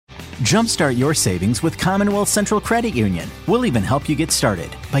Jumpstart your savings with Commonwealth Central Credit Union. We'll even help you get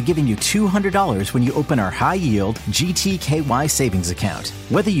started by giving you $200 when you open our high-yield GTKY savings account.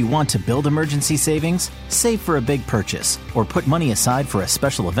 Whether you want to build emergency savings, save for a big purchase, or put money aside for a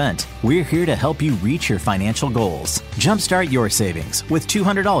special event, we're here to help you reach your financial goals. Jumpstart your savings with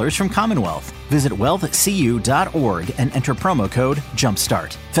 $200 from Commonwealth. Visit wealthcu.org and enter promo code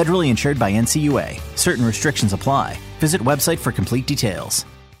JUMPSTART. Federally insured by NCUA. Certain restrictions apply. Visit website for complete details.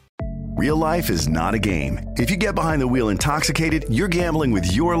 Real life is not a game. If you get behind the wheel intoxicated, you're gambling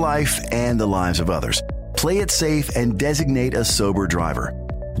with your life and the lives of others. Play it safe and designate a sober driver.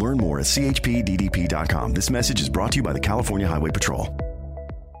 Learn more at chpddp.com. This message is brought to you by the California Highway Patrol.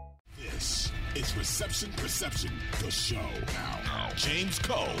 This is Reception Perception, the show. Now, James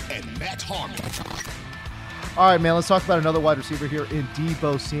Koh and Matt Harmon. All right, man, let's talk about another wide receiver here in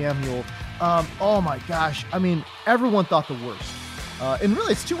Deebo Samuel. Oh, my gosh. I mean, everyone thought the worst. And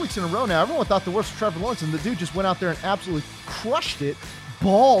really, it's 2 weeks in a row now. Everyone thought the worst for Trevor Lawrence, and the dude just went out there and absolutely crushed it,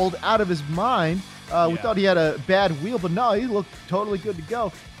 balled out of his mind. We thought he had a bad wheel, but no, he looked totally good to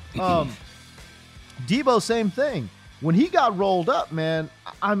go. Deebo, same thing. When he got rolled up, man,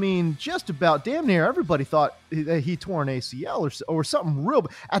 I mean, just about damn near everybody thought he tore an ACL or something real,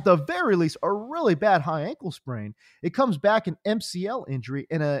 at the very least, a really bad high ankle sprain. It comes back an MCL injury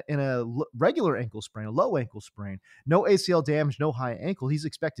in a regular ankle sprain, a low ankle sprain. No ACL damage, no high ankle. He's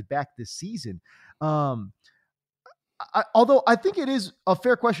expected back this season. Although I think it is a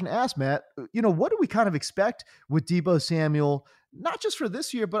fair question to ask, Matt, what do we kind of expect with Deebo Samuel, not just for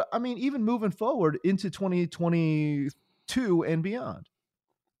this year, but I mean, even moving forward into 2022 and beyond?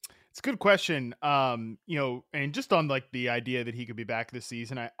 It's a good question. And just on like the idea that he could be back this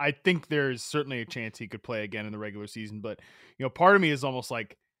season, I think there's certainly a chance he could play again in the regular season, but part of me is almost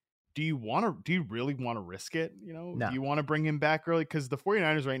like, do you really want to risk it? No. Do you want to bring him back early? Because the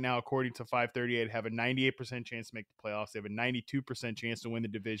 49ers right now, according to 538, have a 98% chance to make the playoffs. They have a 92% chance to win the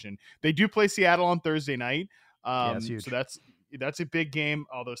division. They do play Seattle on Thursday night. That's huge. So that's a big game,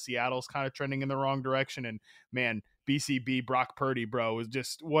 although Seattle's kind of trending in the wrong direction. And man, BCB Brock Purdy, bro, is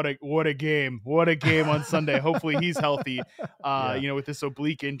just what a game on Sunday. Hopefully he's healthy, with this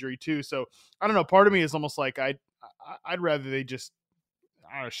oblique injury too. So I don't know. Part of me is almost like I'd rather they just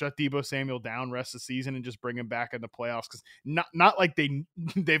shut Deebo Samuel down rest of the season and just bring him back in the playoffs, because not like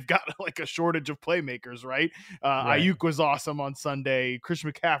they've got like a shortage of playmakers, right? Right. Ayuk was awesome on Sunday.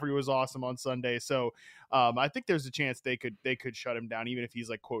 Christian McCaffrey was awesome on Sunday. So I think there's a chance they could shut him down, even if he's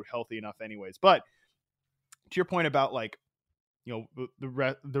like, quote, healthy enough anyways. But to your point about like,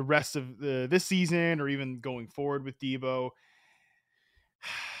 the rest of this season or even going forward with Deebo,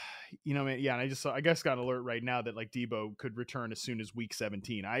 man, yeah, and I guess got an alert right now that like Deebo could return as soon as week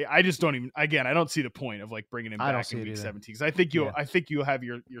 17. I just don't even, again, I don't see the point of like bringing him back in week 17, because I think you'll have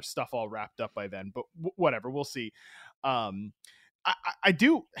your stuff all wrapped up by then, but whatever, we'll see. Deebo's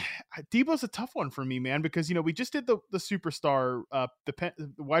a tough one for me, man, because we just did the superstar,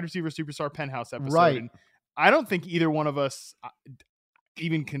 the wide receiver superstar penthouse episode, right? And I don't think either one of us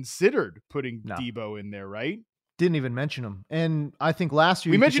even considered putting Deebo in there, right? Didn't even mention him. And I think last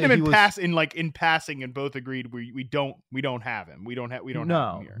year we mentioned him in passing, and both agreed we don't have him. We don't have him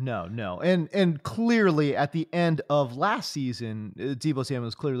here. No. And clearly at the end of last season, Deebo Samuel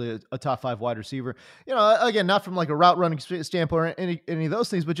was clearly a top 5 wide receiver. Again, not from like a route running standpoint or any of those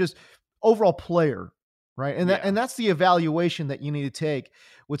things, but just overall player, right? And that's the evaluation that you need to take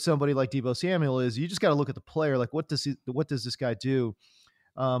with somebody like Deebo Samuel. Is you just got to look at the player, like what does this guy do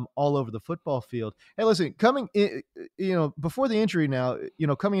all over the football field. Hey, listen, coming in, before the injury now,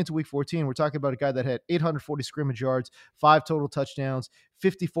 coming into week 14, we're talking about a guy that had 840 scrimmage yards, 5 total touchdowns,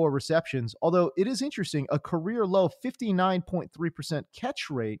 54 receptions. Although it is interesting, a career low 59.3% catch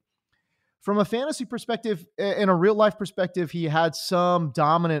rate. From a fantasy perspective and a real life perspective, he had some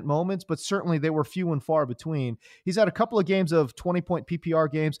dominant moments, but certainly they were few and far between. He's had a couple of games of 20-point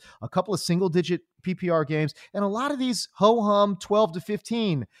PPR games, a couple of single-digit PPR games, and a lot of these ho-hum 12 to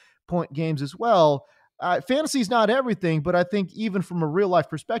 15-point games as well. Fantasy's not everything, but I think even from a real life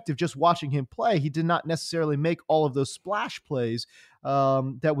perspective, just watching him play, he did not necessarily make all of those splash plays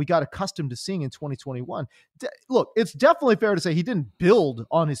that we got accustomed to seeing in 2021. Look, it's definitely fair to say he didn't build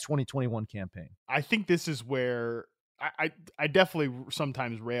on his 2021 campaign. I think this is where I definitely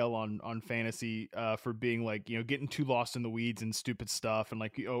sometimes rail on fantasy for being like, getting too lost in the weeds and stupid stuff and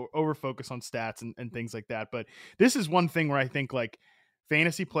like over focus on stats and things like that. But this is one thing where I think like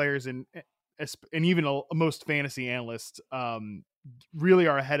fantasy players and even most fantasy analysts really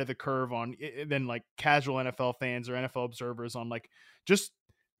are ahead of the curve on than like casual NFL fans or NFL observers on like just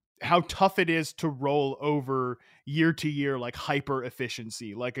how tough it is to roll over year to year, like hyper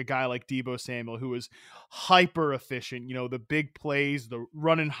efficiency, like a guy like Deebo Samuel, who is hyper efficient, the big plays, the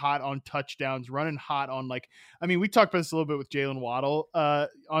running hot on touchdowns, running hot on we talked about this a little bit with Jalen Waddle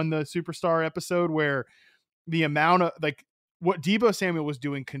on the Superstar episode, where the amount of what Deebo Samuel was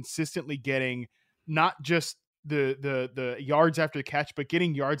doing, consistently getting not just the yards after the catch, but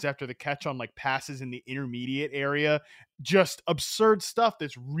getting yards after the catch on passes in the intermediate area, just absurd stuff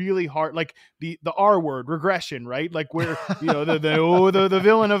that's really hard, like the R word, regression, right? Like where the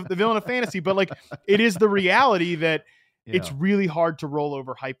villain of fantasy, but it is the reality that it's really hard to roll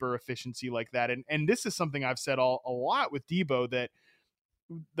over hyper efficiency like that. And this is something I've said a lot with Deebo, that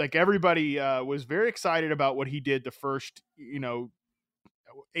everybody was very excited about what he did the first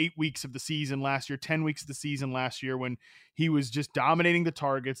 8 weeks of the season last year, 10 weeks of the season last year, when he was just dominating the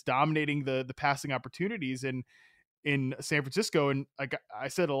targets, dominating the passing opportunities in San Francisco. And I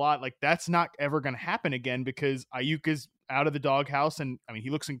said a lot, that's not ever going to happen again, because Ayuk is out of the doghouse. And he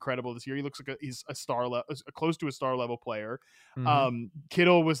looks incredible this year. He looks like he's a star level, close to a star level player. Mm-hmm.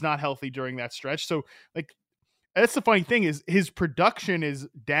 Kittle was not healthy during that stretch. So that's the funny thing, is his production is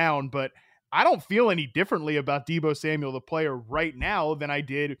down, but I don't feel any differently about Deebo Samuel, the player, right now than I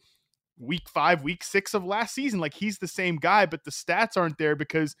did week 5, week 6 of last season. He's the same guy, but the stats aren't there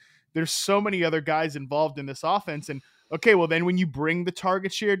because there's so many other guys involved in this offense. And okay, well then when you bring the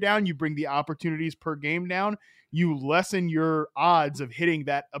target share down, you bring the opportunities per game down, you lessen your odds of hitting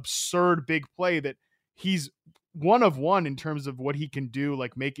that absurd big play that he's one of one in terms of what he can do,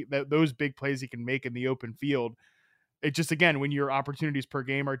 making those big plays he can make in the open field. It just, again, when your opportunities per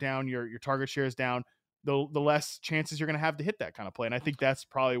game are down, your target share is down, the less chances you're going to have to hit that kind of play. And I think that's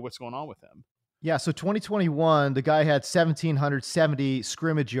probably what's going on with him. Yeah. So 2021, the guy had 1,770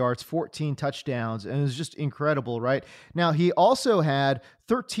 scrimmage yards, 14 touchdowns, and it was just incredible, right? Now, he also had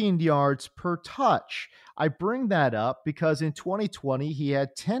 13 yards per touch. I bring that up because in 2020, he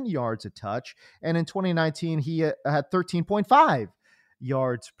had 10 yards a touch, and in 2019, he had 13.5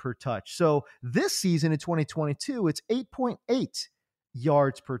 yards per touch. So this season in 2022, it's 8.8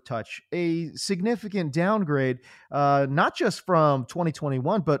 yards per touch, a significant downgrade, not just from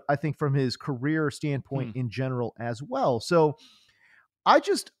 2021, but I think from his career standpoint in general as well. So I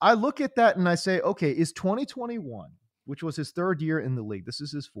look at that and I say, okay, is 2021, which was his third year in the league, this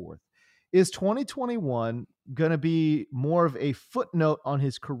is his fourth, is 2021 going to be more of a footnote on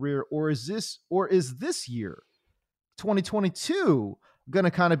his career, or is this year, 2022, going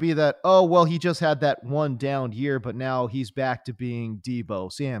to kind of be that, oh, well, he just had that one down year, but now he's back to being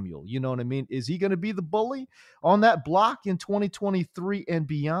Deebo Samuel. You know what I mean? Is he going to be the bully on that block in 2023 and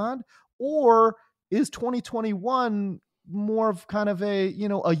beyond? Or is 2021 more of kind of a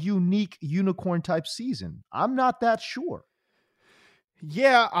unique unicorn type season? I'm not that sure.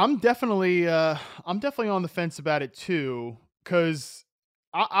 Yeah, I'm definitely on the fence about it too, because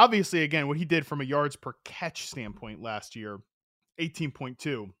obviously, again, what he did from a yards per catch standpoint last year,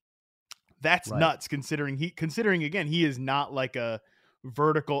 18.2. That's right. Nuts, considering again, he is not like a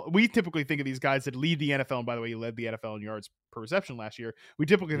vertical. We typically think of these guys that lead the NFL. And by the way, he led the NFL in yards per reception last year. We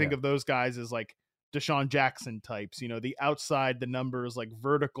typically think of those guys as like Deshaun Jackson types, the outside the numbers, like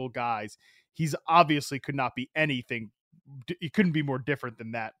vertical guys. He's obviously could not be anything. He couldn't be more different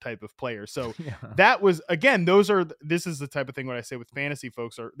than that type of player. So that was, again, this is the type of thing what I say with fantasy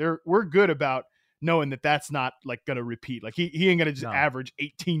folks we're good about knowing that that's not going to repeat. He ain't going to just average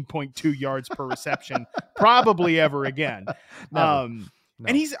 18.2 yards per reception probably ever again.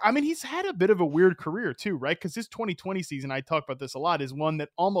 And he's had a bit of a weird career too, right? Because this 2020 season, I talk about this a lot, is one that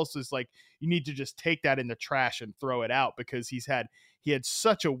almost is you need to just take that in the trash and throw it out, because he had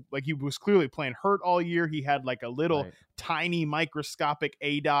such a, he was clearly playing hurt all year. He had a little tiny microscopic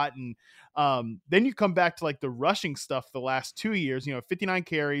ADOT. And then you come back to the rushing stuff the last 2 years, 59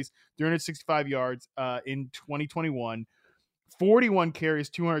 carries, 365 yards in 2021, 41 carries,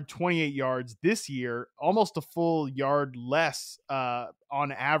 228 yards this year, almost a full yard less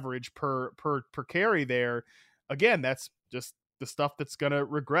on average per carry there. Again, that's just the stuff that's going to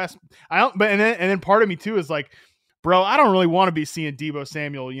regress. And then part of me too is bro, I don't really want to be seeing Deebo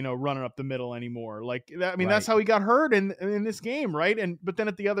Samuel, running up the middle anymore. That's how he got hurt in this game, right? But then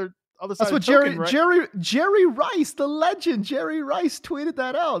at the other side, that's what Jerry Rice, the legend, Jerry Rice tweeted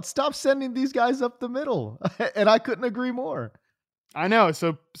that out. Stop sending these guys up the middle, and I couldn't agree more. I know.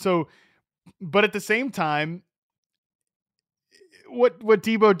 So, but at the same time, what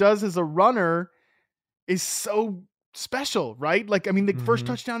Deebo does as a runner is so special, right? The first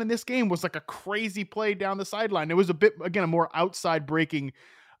touchdown in this game was a crazy play down the sideline. It was a bit, again, a more outside breaking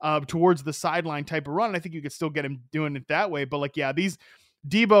towards the sideline type of run. And I think you could still get him doing it that way. But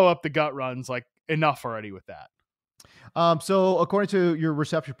Debo up the gut runs, like enough already with that. So according to your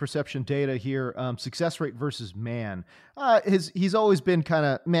reception perception data here, success rate versus man, he's always been kind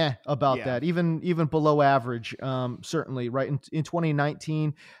of meh about that, even below average. Certainly, right in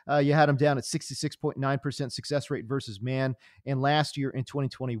 2019, you had him down at 66.9% success rate versus man, and last year in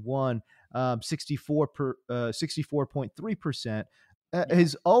 2021, 64.3%.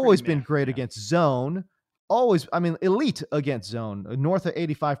 Has always been great against zone. Always, I mean, elite against zone, north of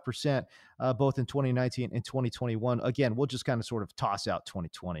 85%, both in 2019 and 2021. Again, we'll just kind of sort of toss out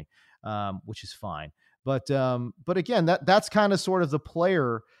 2020, which is fine. But again, that's kind of sort of the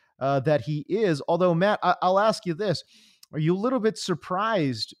player that he is. Although, Matt, I'll ask you this. Are you a little bit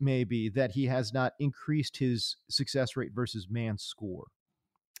surprised maybe that he has not increased his success rate versus man score?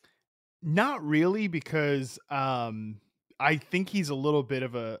 Not really, because I think he's a little bit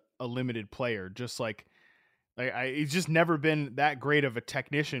of a limited player, just like he's just never been that great of a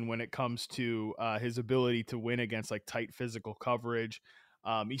technician when it comes to his ability to win against like tight physical coverage.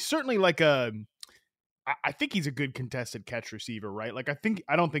 He's certainly like I think he's a good contested catch receiver, right? Like I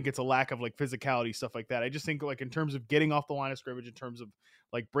don't think it's a lack of like physicality, stuff like that. I just think like in terms of getting off the line of scrimmage, in terms of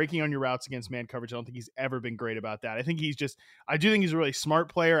like breaking on your routes against man coverage, I don't think he's ever been great about that. I do think he's a really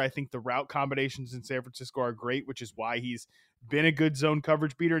smart player. I think the route combinations in San Francisco are great, which is why he's been a good zone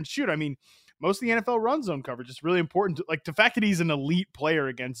coverage beater. And shoot, I mean, most of the NFL run zone coverage. It's really important to, like, the fact that he's an elite player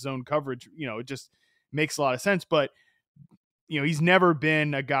against zone coverage, it just makes a lot of sense. But, he's never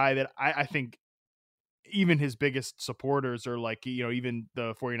been a guy that I think even his biggest supporters, or like, even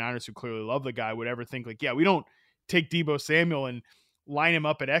the 49ers who clearly love the guy, would ever think like, yeah, we don't take Deebo Samuel and line him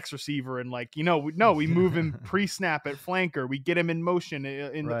up at X receiver and like, we move him pre-snap at flanker. We get him in motion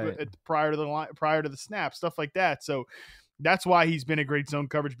prior to the snap, stuff like that. So that's why he's been a great zone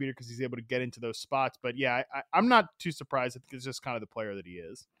coverage beater, because he's able to get into those spots. But yeah, I'm not too surprised. I think it's just kind of the player that he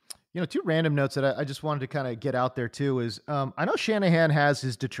is. Two random notes that I just wanted to kind of get out there too is I know Shanahan has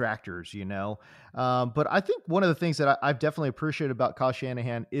his detractors, but I think one of the things that I've definitely appreciated about Kyle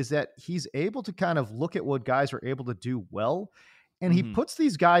Shanahan is that he's able to kind of look at what guys are able to do well. And he puts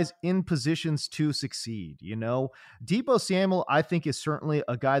these guys in positions to succeed. Deebo Samuel, I think, is certainly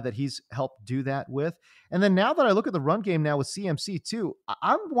a guy that he's helped do that with. And then now that I look at the run game now with CMC too,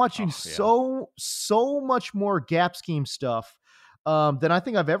 I'm watching so much more gap scheme stuff than I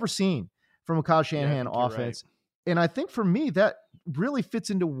think I've ever seen from a Kyle Shanahan offense. Right. And I think for me, that really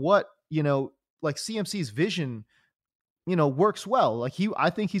fits into what, like CMC's vision, works well. Like I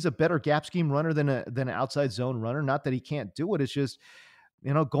think he's a better gap scheme runner than an outside zone runner. Not that he can't do it. It's just,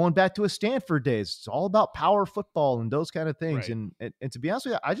 going back to his Stanford days, it's all about power football and those kind of things. Right. And to be honest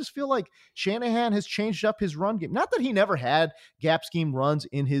with you, I just feel like Shanahan has changed up his run game. Not that he never had gap scheme runs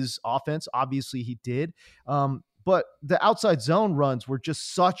in his offense. Obviously he did. But the outside zone runs were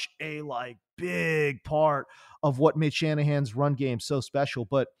just such a big part of what made Shanahan's run game so special.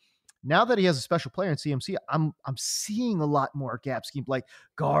 But now that he has a special player in CMC, I'm seeing a lot more gap scheme, like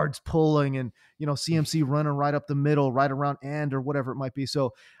guards pulling and, CMC running right up the middle, right around end or whatever it might be.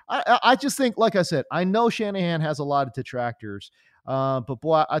 So I just think, like I said, I know Shanahan has a lot of detractors, but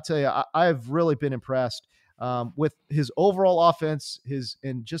boy, I tell you, I've really been impressed with his overall offense, his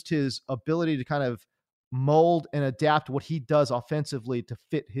ability to kind of mold and adapt what he does offensively to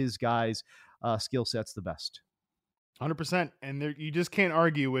fit his guys' skill sets the best. 100%. And you just can't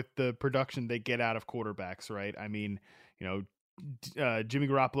argue with the production they get out of quarterbacks, right? I mean, Jimmy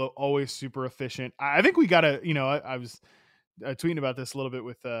Garoppolo, always super efficient. I think we got to, I was tweeting about this a little bit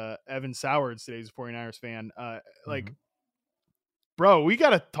with Evan Sowards today, he's a 49ers fan. Bro, we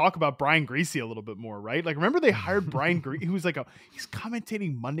got to talk about Brian Griese a little bit more, right? Like, remember they hired Brian Griese, who was he's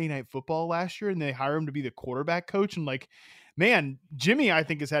commentating Monday Night Football last year, and they hired him to be the quarterback coach. And man, Jimmy, I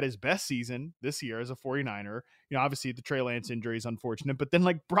think, has had his best season this year as a 49er. Obviously the Trey Lance injury is unfortunate, but then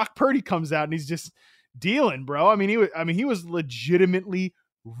Brock Purdy comes out and he's just dealing, bro. I mean, he was legitimately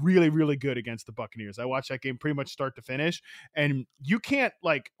really, really good against the Buccaneers. I watched that game pretty much start to finish, and you can't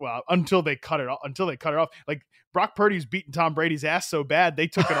until they cut it off. Like, Brock Purdy's beating Tom Brady's ass so bad they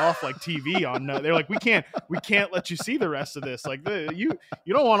took it off TV on. They're like, we can't let you see the rest of this. Like, you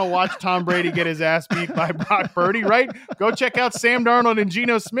don't want to watch Tom Brady get his ass beat by Brock Purdy, right? Go check out Sam Darnold and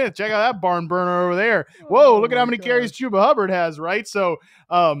Geno Smith. Check out that barn burner over there. Whoa, look at how many carries Chuba Hubbard has, right? So,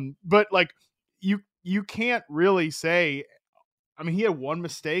 but you can't really say. I mean, he had one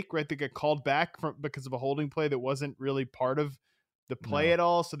mistake, right, that got called back because of a holding play that wasn't really part of the play at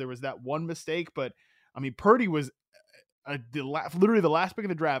all. So there was that one mistake. But, I mean, Purdy was literally the last pick of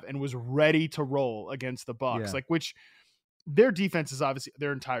the draft and was ready to roll against the Bucs, which their defense is obviously,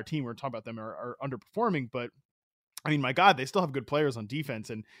 their entire team, we're talking about them, are underperforming. But I mean, my God, they still have good players on defense.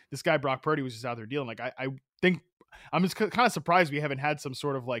 And this guy, Brock Purdy, was just out there dealing. Like, I think I'm just kind of surprised we haven't had some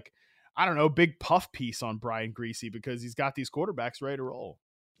sort of like, I don't know, big puff piece on Brian Griese, because he's got these quarterbacks ready to roll.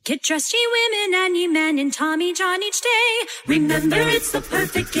 Get trusty women and you man in Tommy John each day. Remember, it's the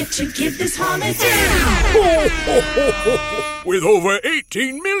perfect gift to give this holiday. Ho, ho, ho, ho, ho. With over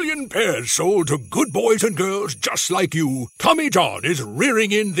 18 million pairs sold to good boys and girls just like you, Tommy John is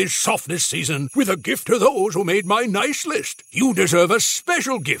rearing in this softness season with a gift to those who made my nice list. You deserve a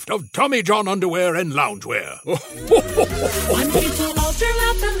special gift of Tommy John underwear and loungewear. On people all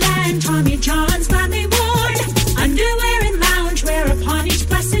throughout the land, Tommy John's gladly worn. Underwear and loungewear upon each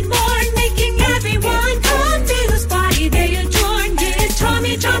blessed morn, making everyone come to whose body they adorn. Give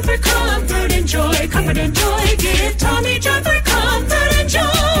Tommy John for comfort and joy, comfort and joy. Give Tommy John for comfort and joy.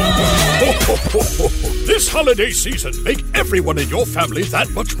 This holiday season, make everyone in your family that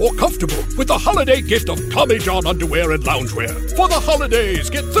much more comfortable with the holiday gift of Tommy John underwear and loungewear. For the holidays,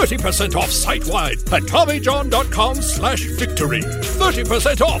 get 30% off site-wide at TommyJohn.com/victory.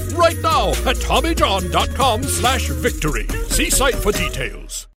 30% off right now at TommyJohn.com/victory. See site for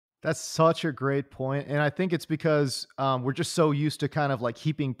details. That's such a great point. And I think it's because we're just so used to kind of like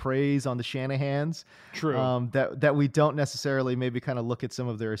heaping praise on the Shanahans. True. That we don't necessarily maybe kind of look at some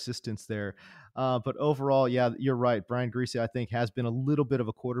of their assistants there. But overall, yeah, you're right. Brian Griese, I think, has been a little bit of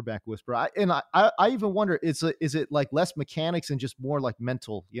a quarterback whisperer. I even wonder, is it like less mechanics and just more like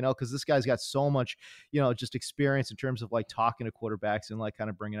mental, because this guy's got so much, just experience in terms of like talking to quarterbacks and like kind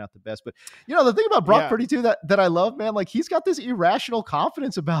of bringing out the best. But, the thing about Brock Purdy too, that I love, man, like he's got this irrational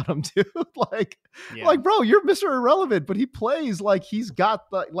confidence about him too. like, bro, you're Mr. Irrelevant, but he plays like he's got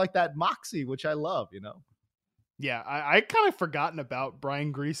like that moxie, which I love, Yeah, I kind of forgotten about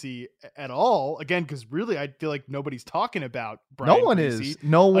Brian Griese at all. Again, because really, I feel like nobody's talking about Brian Griese.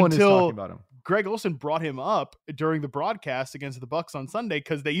 No one is talking about him. Greg Olsen brought him up during the broadcast against the Bucs on Sunday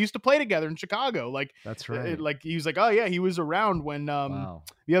because they used to play together in Chicago. Like, that's right. He was like, oh yeah, he was around when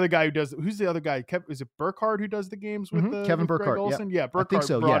the other guy who's the other guy? Is it Burkhardt who does the games with Kevin with Burkhardt? Greg Olsen? Yeah, Burkhardt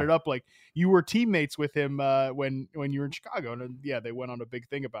brought it up. Like, you were teammates with him when you were in Chicago, and they went on a big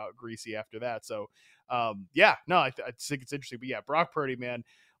thing about Griese after that. So. I think it's interesting, but yeah, Brock Purdy, man,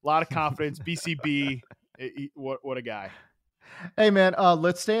 a lot of confidence. BCB, what a guy. Hey man,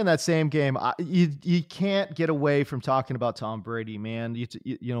 let's stay in that same game. You can't get away from talking about Tom Brady, man. You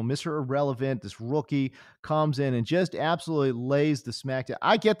Mr. Irrelevant, this rookie comes in and just absolutely lays the smackdown.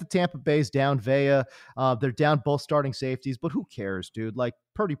 I get the Tampa Bay's down Vea. They're down both starting safeties, but who cares, dude? Like,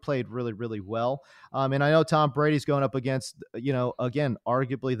 Purdy played really, really well. And I know Tom Brady's going up against, again,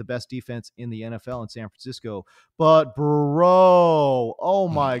 arguably the best defense in the NFL in San Francisco. But, bro, oh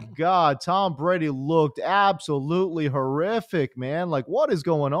my God, Tom Brady looked absolutely horrific, man. Like, what is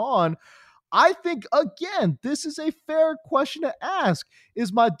going on? I think, again, this is a fair question to ask.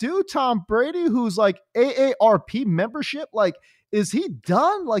 Is my dude Tom Brady, who's like AARP membership, like, is he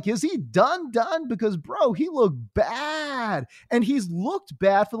done? Like, is he done? Because, bro, he looked bad. And he's looked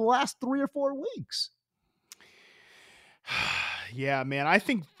bad for the last 3 or 4 weeks. Yeah, man. I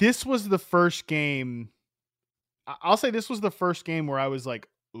think this was the first game. I'll say this was the first game where I was like,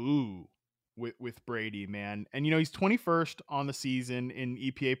 ooh, with Brady, man. And, he's 21st on the season in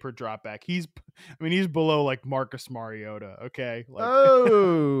EPA per dropback. He's below like Marcus Mariota. Okay. Like,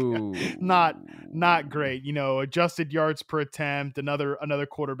 not great. Adjusted yards per attempt, another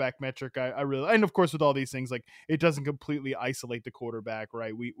quarterback metric. I really, and of course with all these things, like it doesn't completely isolate the quarterback,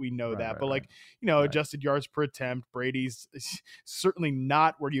 right? We know that, but like, adjusted yards per attempt, Brady's certainly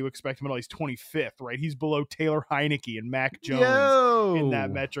not where you expect him at all. He's 25th, right? He's below Taylor Heineke and Mac Jones in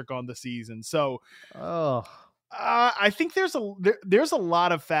that metric on the season. So, I think there's a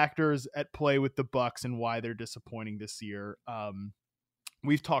lot of factors at play with the Bucs and why they're disappointing this year.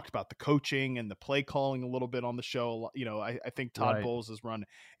 We've talked about the coaching and the play calling a little bit on the show. I think Todd Bowles has run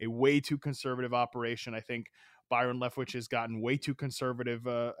a way too conservative operation. I think Byron Leftwich has gotten way too conservative.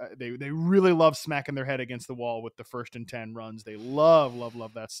 They really love smacking their head against the wall with the 1st and 10 runs. They love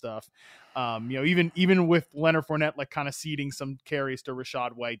that stuff. Even with Leonard Fournette, like kind of ceding some carries to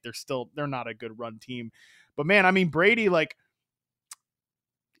Rachaad White, they're not a good run team. But man, I mean, Brady, like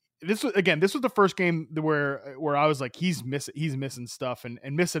this was the first game where I was like, he's missing stuff and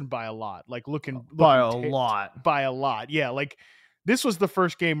missing by a lot, like looking by a lot. Yeah. Like, this was the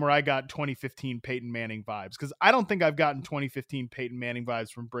first game where I got 2015 Peyton Manning vibes, because I don't think I've gotten 2015 Peyton Manning vibes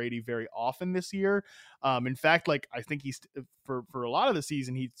from Brady very often this year. In fact, like I think he's for a lot of the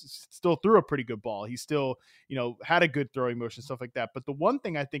season, he still threw a pretty good ball. He still, had a good throwing motion, stuff like that. But the one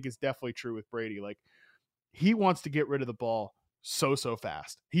thing I think is definitely true with Brady, like he wants to get rid of the ball so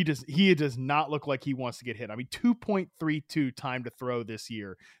fast. He does not look like he wants to get hit. I mean, 2.32 time to throw this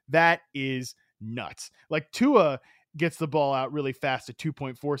year. That is nuts. Like Tua gets the ball out really fast at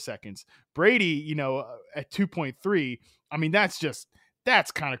 2.4 seconds. Brady, at 2.3. I mean,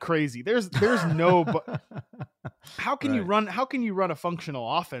 that's kind of crazy. There's no, how can you run a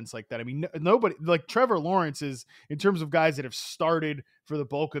functional offense like that? I mean, nobody, like Trevor Lawrence is, in terms of guys that have started for the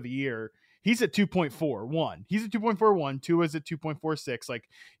bulk of the year, he's at 2.41. He's at 2.41. Tua's at 2.46. Like,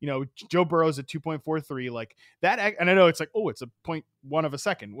 Joe Burrow's at 2.43. Like that. And I know it's like, oh, it's a 0.1 of a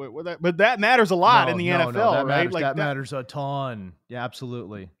second. But that matters a lot in the NFL, that right? That matters a ton. Yeah,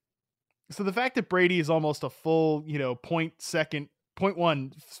 absolutely. So the fact that Brady is almost a full,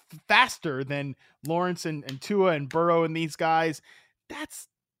 0.1 faster than Lawrence and Tua and Burrow and these guys, that's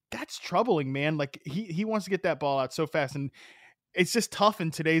troubling, man. Like he wants to get that ball out so fast, and it's just tough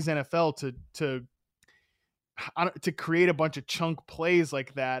in today's NFL to create a bunch of chunk plays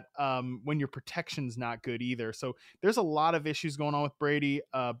like that when your protection's not good either. So there's a lot of issues going on with Brady,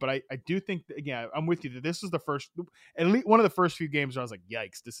 but I do think that, again, I'm with you that this is at least one of the first few games where I was like,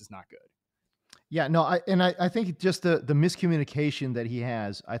 yikes, this is not good. Yeah, no, I think just the miscommunication that he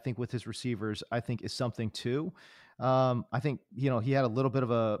has, I think with his receivers, I think is something too. I think, he had a little bit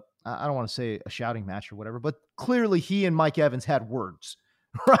of I don't want to say a shouting match or whatever, but clearly he and Mike Evans had words,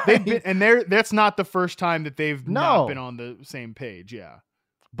 right? That's not the first time that they've not been on the same page. Yeah.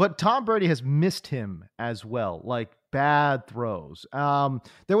 But Tom Brady has missed him as well, like bad throws.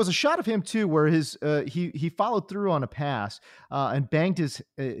 There was a shot of him too, where he followed through on a pass and banged his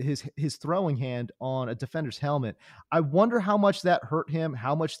throwing hand on a defender's helmet. I wonder how much that hurt him,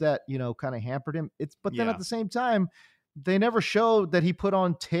 how much that kind of hampered him. But then at the same time, they never showed that he put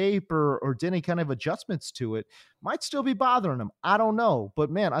on tape or did any kind of adjustments to it. Might still be bothering him. I don't know, but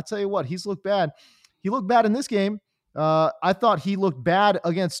man, I tell you what, he's looked bad. He looked bad in this game. I thought he looked bad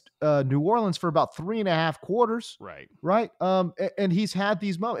against New Orleans for about 3.5 quarters. Right. And he's had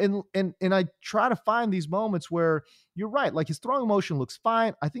these moments, and I try to find these moments where you're right. Like his throwing motion looks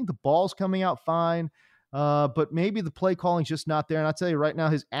fine. I think the ball's coming out fine. But maybe the play calling's just not there. And I tell you right now,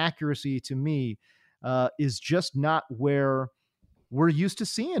 his accuracy to me is just not where we're used to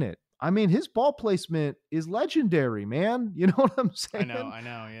seeing it. I mean, his ball placement is legendary, man. You know what I'm saying? I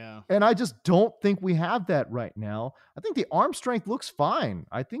know, yeah. And I just don't think we have that right now. I think the arm strength looks fine.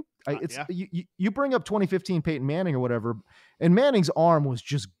 I think you bring up 2015 Peyton Manning or whatever, and Manning's arm was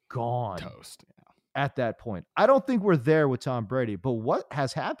just gone. Toast. Yeah. At that point. I don't think we're there with Tom Brady, but what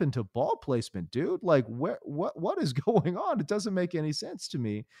has happened to ball placement, dude? Like what is going on? It doesn't make any sense to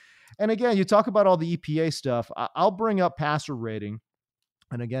me. And again, you talk about all the EPA stuff. I'll bring up passer rating.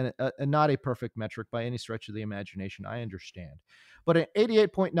 And again, not a perfect metric by any stretch of the imagination. I understand. But an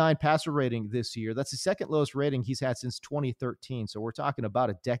 88.9 passer rating this year, that's the second lowest rating he's had since 2013. So we're talking about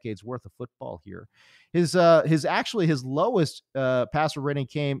a decade's worth of football here. His lowest passer rating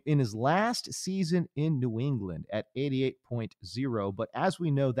came in his last season in New England at 88.0. But as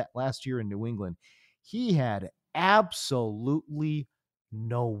we know, that last year in New England, he had absolutely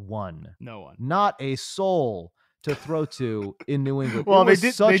no one. Not a soul to throw to in New England. Well,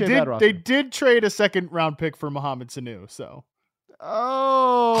 they did trade a second round pick for Mohamed Sanu. So,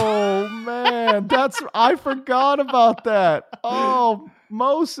 oh man, I forgot about that. Oh,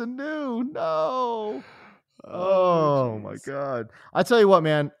 Mo Sanu, no. Oh my God. I tell you what,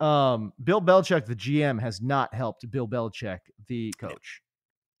 man, Bill Belichick, the GM, has not helped Bill Belichick, the coach.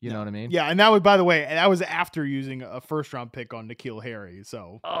 You know what I mean? Yeah, and that was, by the way, that was after using a first-round pick on N'Keal Harry.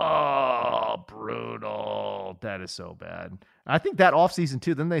 So, oh, brutal! That is so bad. I think that offseason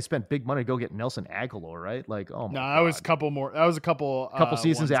too. Then they spent big money to go get Nelson Aguilar, right? Like, oh my God. That was a couple more. That was a couple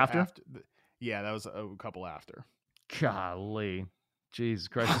seasons after. Yeah, that was a couple after. Golly, Jesus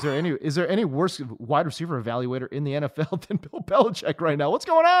Christ! Is there any worse wide receiver evaluator in the NFL than Bill Belichick right now? What's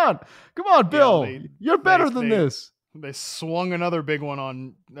going on? Come on, Bill. You're better than this. They swung another big one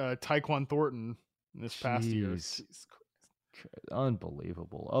on Tyquan Thornton this past year.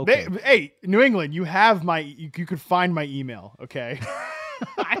 Unbelievable. Okay. Hey, New England, you have you could find my email. Okay.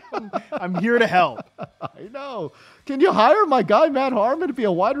 I'm here to help. I know. Can you hire my guy, Matt Harmon, to be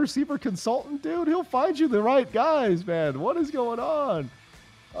a wide receiver consultant, dude? He'll find you the right guys, man. What is going on?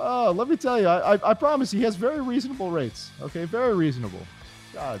 Oh, let me tell you, I promise he has very reasonable rates. Okay. Very reasonable.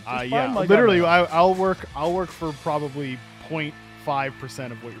 God, yeah, literally, I'll work for probably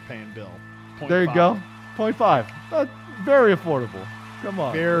 0.5% of what you're paying Bill. 0.5. There you go, 0.5. Very affordable. Come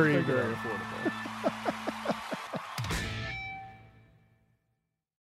on, very affordable.